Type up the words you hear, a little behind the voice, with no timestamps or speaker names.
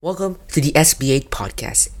Welcome to the SB8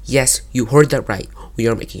 podcast. Yes, you heard that right. We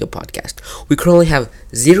are making a podcast. We currently have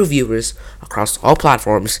 0 viewers across all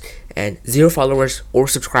platforms and 0 followers or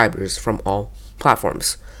subscribers from all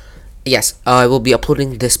platforms. Yes, I will be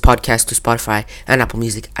uploading this podcast to Spotify and Apple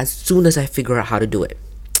Music as soon as I figure out how to do it.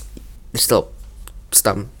 There's still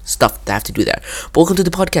some stuff that I have to do there. But welcome to the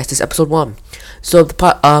podcast. This is episode 1. So the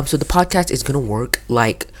podcast is gonna work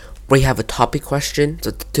like where you have a topic question. So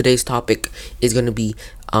today's topic is gonna be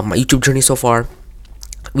my YouTube journey so far.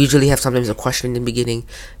 We usually have sometimes a question in the beginning,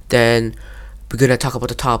 then we're gonna talk about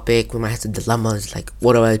the topic. We might have some dilemmas like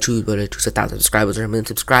what do I choose? Whether I choose 1,000 subscribers or 1,000,000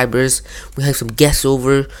 subscribers. We have some guests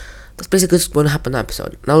over. That's basically what's gonna happen in the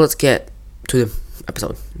episode. Now let's get to the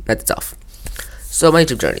episode itself. So my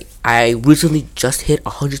YouTube journey. I recently just hit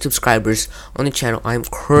 100 subscribers on the channel. I am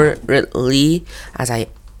currently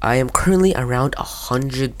around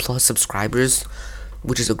 100 plus subscribers,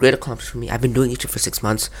 which is a great accomplishment for me. I've been doing YouTube for 6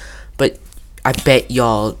 months, but I bet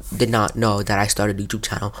y'all did not know that I started a YouTube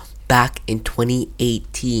channel back in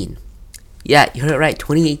 2018. Yeah, you heard it right,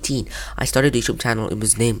 2018. I started a YouTube channel. It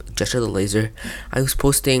was named Gesture the Laser. I was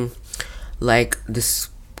posting like this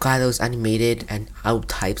guy that was animated, and I would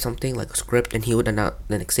type something like a script, and he would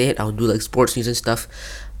then say it. I would do like sports news and stuff.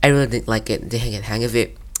 I really didn't like it, didn't get the hang of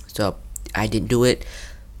it, so I didn't do it.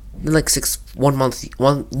 Then like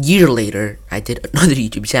 1 year later, I did another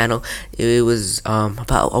YouTube channel. It was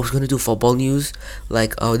about I was gonna do football news,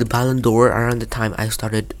 like the Ballon d'Or. Around the time I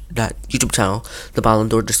started that YouTube channel, the Ballon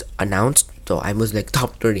d'Or just announced, so I was like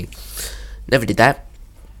top 30. Never did that.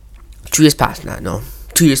 2 years passed. No,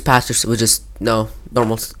 2 years passed. It was just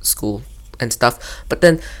normal school and stuff. But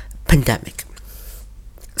then pandemic.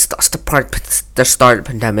 The start of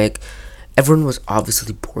pandemic. Everyone was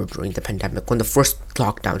obviously bored during the pandemic when the first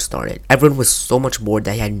lockdown started. Everyone was so much bored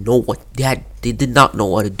that they did not know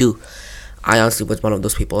what to do. I honestly was one of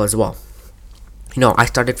those people as well. I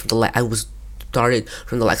started from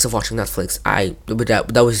the likes of watching Netflix. But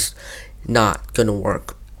that was not gonna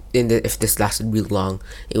work. If this lasted really long,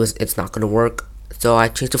 it's not gonna work. So I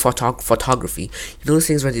changed to photography. Those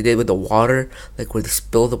things where they did with the water, like where they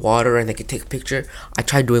spill the water and they could take a picture. I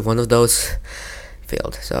tried doing one of those,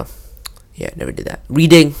 failed. So yeah, never did that.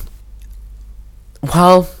 Reading.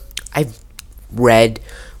 Well, I've read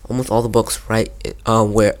almost all the books, right?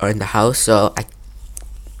 Where are in the house. So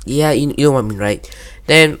you know what I mean, right?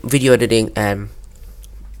 Then video editing and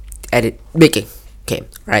making came,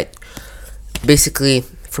 right? Basically,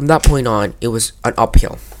 from that point on, it was an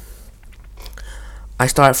uphill. I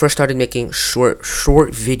first started making short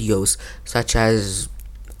videos, such as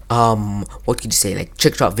what could you say, like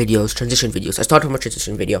trick shot videos, transition videos. I started from a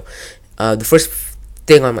transition video. The first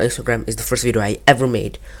thing on my Instagram is the first video I ever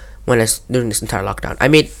made during this entire lockdown. I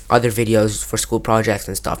made other videos for school projects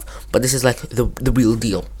and stuff, but this is like the real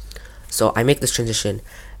deal. So I make this transition.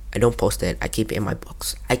 I don't post it. I keep it in my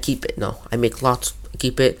books. I make lots. I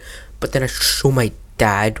keep it, but then I show my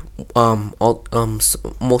dad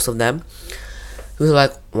most of them. He was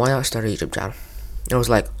like, "Why not start a YouTube channel?" And I was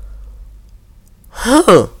like,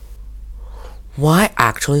 why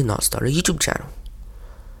actually not start a YouTube channel?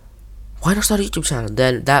 Why not start a YouTube channel?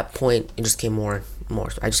 Then at that point, it just came more and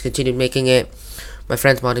more. So I just continued making it. My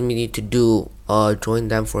friends wanted me to join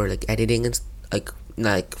them for like editing and like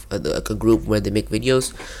a group where they make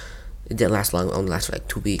videos. It didn't last long. It only lasted for like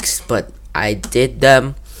 2 weeks, but I did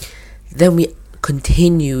them. Then we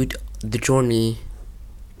continued the journey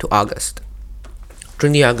to August.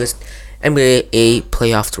 During the August, NBA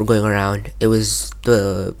playoffs were going around. It was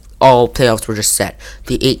all playoffs were just set.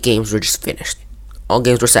 The 8 games were just finished. All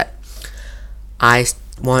games were set. I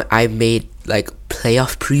made like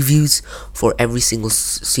playoff previews for every single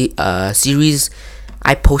series.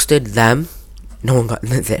 I posted them. No one got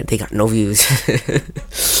they got no views.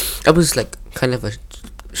 I was like kind of a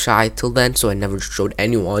shy till then, so I never showed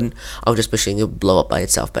anyone. I was just wishing it would blow up by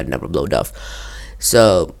itself, but it never blowed up.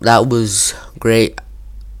 So that was great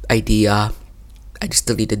idea. I just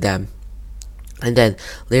deleted them. And then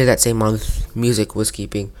later that same month, music was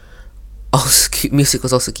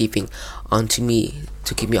also keeping on to me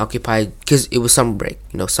to keep me occupied because it was summer break.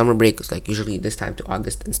 Summer break was like usually this time to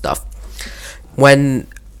August and stuff. When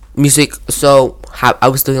music, I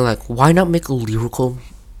was thinking like, why not make a lyrical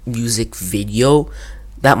music video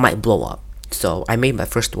that might blow up? So I made my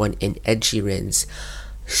first one in Ed Sheeran's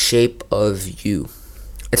 "Shape of You."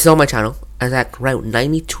 It's on my channel. I had around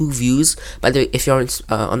 92 views. By the way, if you're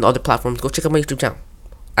on the other platforms, go check out my YouTube channel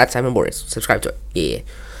at Simon Boris. Subscribe to it. Yeah.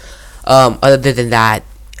 Other than that,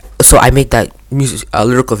 so I made that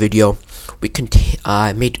lyrical video.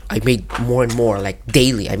 I made more and more like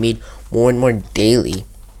daily. I made more and more daily,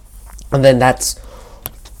 and then that's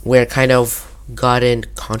where I kind of got in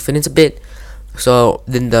confidence a bit. So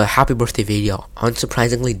then the happy birthday video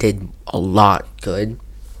unsurprisingly did a lot good.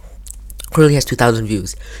 Currently has 2,000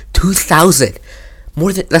 views. 2,000!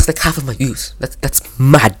 That's like half of my views. That's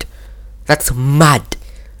mad. That's mad.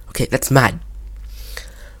 Okay, that's mad.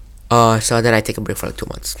 So then I take a break for like 2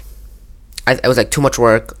 months. It was like too much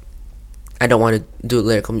work. I don't want to do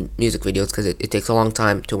lyrical music videos because it takes a long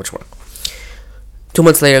time, too much work. 2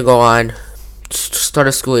 months later, go on. Start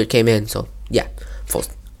of school year came in, so yeah.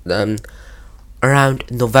 Around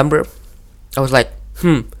November, I was like,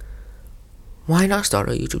 why not start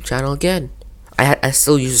a YouTube channel again? I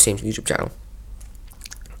still use the same YouTube channel.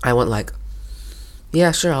 I went like,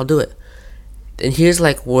 yeah, sure, I'll do it. And here's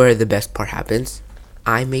like where the best part happens.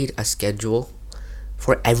 I made a schedule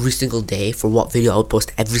for every single day for what video I would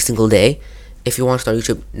post every single day. If you want to start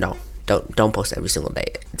YouTube, no, don't post every single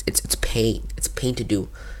day. It's pain. It's pain to do,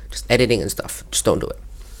 just editing and stuff. Just don't do it.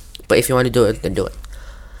 But if you want to do it, then do it.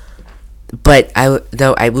 But I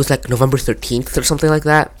was like November 13th or something like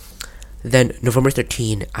that. Then November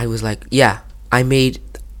 13th, I was like, yeah, I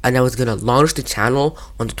was gonna launch the channel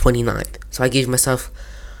on the 29th. So I gave myself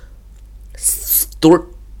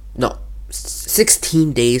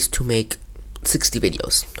 16 days to make 60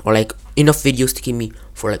 videos, or like enough videos to keep me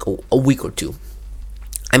for like a week or two.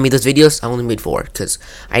 I made those videos. I only made 4 because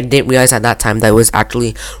I didn't realize at that time that it was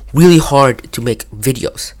actually really hard to make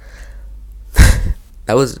videos.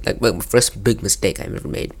 That was like my first big mistake I've ever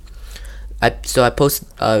made. So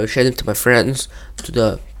I shared them to my friends, to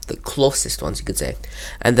the closest ones you could say,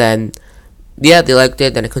 and then yeah, they liked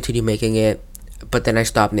it. Then I continued making it, but then I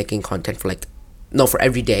stopped making content for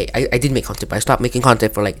every day. I did make content, but I stopped making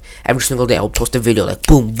content for like every single day. I would post a video like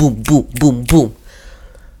boom, boom, boom, boom, boom,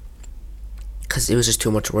 because it was just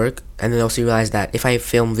too much work. And then I also realized that if I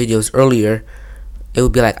film videos earlier, it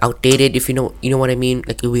would be like outdated. If you know what I mean,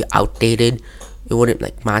 like it would be outdated. It wouldn't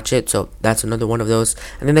like match it. So that's another one of those.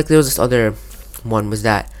 And then like there was this other one, was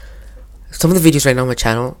that some of the videos right now on my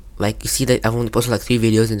channel, like you see that I've only posted like 3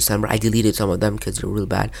 videos in December. I deleted some of them because they're real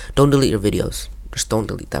bad. Don't delete your videos. Just don't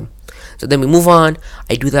delete them. So then we move on.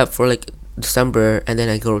 I do that for like December, and then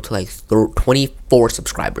I go to like 24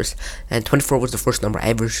 subscribers. And 24 was the first number I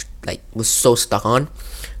ever was so stuck on.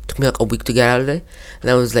 It took me like a week to get out of it, and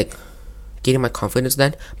I was like getting my confidence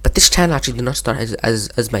then. But this channel actually did not start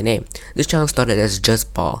as my name. This channel started as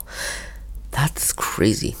Just Ball. That's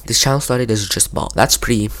crazy. This channel started as Just Ball. That's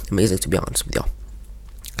pretty amazing, to be honest with y'all.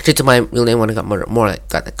 I changed to my real name when I got more like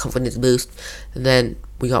got the confidence boost, and then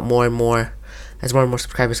we got more and more. As more and more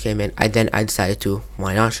subscribers came in, I decided to,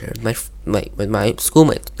 why not share with my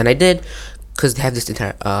schoolmates, and I did, because they had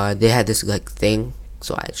this like thing,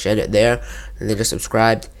 so I shared it there, and they just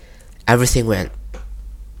subscribed. Everything went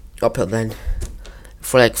uphill then.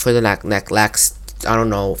 For the next I don't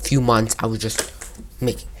know, few months, I was just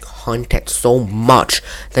making content so much.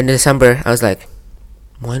 Then in December, I was like,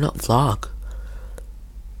 why not vlog?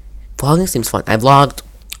 Vlogging seems fun. I vlogged.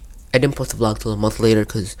 I didn't post a vlog till a month later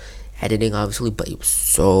because editing, obviously, but it was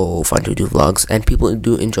so fun to do vlogs, and people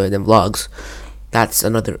do enjoy them vlogs. That's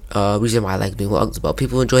another reason why I like doing vlogs. But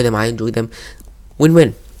people enjoy them, I enjoy them.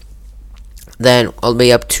 Win-win. Then all the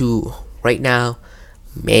way up to right now,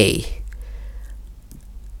 May.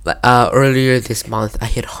 Earlier this month, I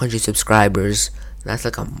hit 100 subscribers. That's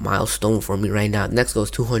like a milestone for me right now. Next goes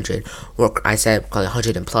 200, or I said probably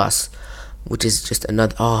 100 and plus, which is just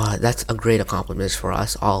another. Oh, that's a great accomplishment for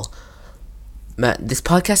us all. Man, this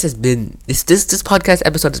podcast has been this podcast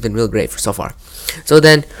episode has been real great for so far. So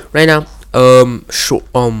then right now,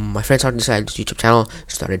 my friend started decided his YouTube channel,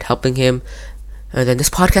 started helping him, and then this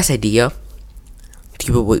podcast idea, to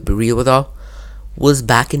keep it real with all, was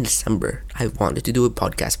back in December. I wanted to do a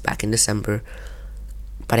podcast back in December,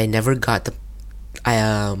 but I never got the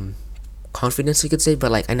confidence, you could say, but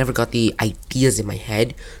like I never got the ideas in my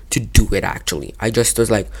head to do it. Actually, I just was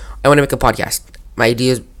like, I want to make a podcast. My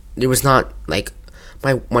ideas, there was not like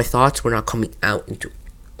my thoughts were not coming out into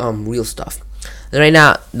real stuff. And right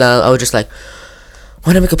now, I was just like,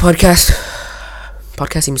 want to make a podcast?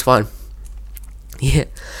 Podcast seems fun. Yeah.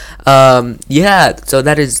 Yeah, so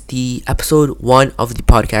that is the episode 1 of the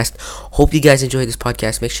podcast. Hope you guys enjoyed this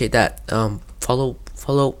podcast. Make sure that follow.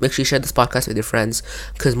 Make sure you share this podcast with your friends,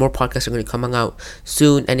 because more podcasts are going to be coming out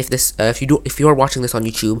soon. And if you are watching this on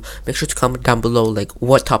YouTube, make sure to comment down below like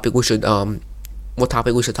what topic we should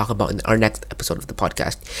talk about in our next episode of the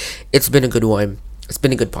podcast. It's been a good one. It's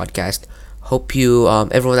been a good podcast. Hope you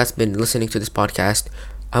everyone that's been listening to this podcast,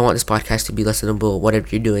 I want this podcast to be listenable whatever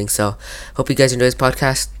you're doing. So hope you guys enjoy this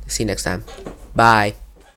podcast. See you next time. Bye.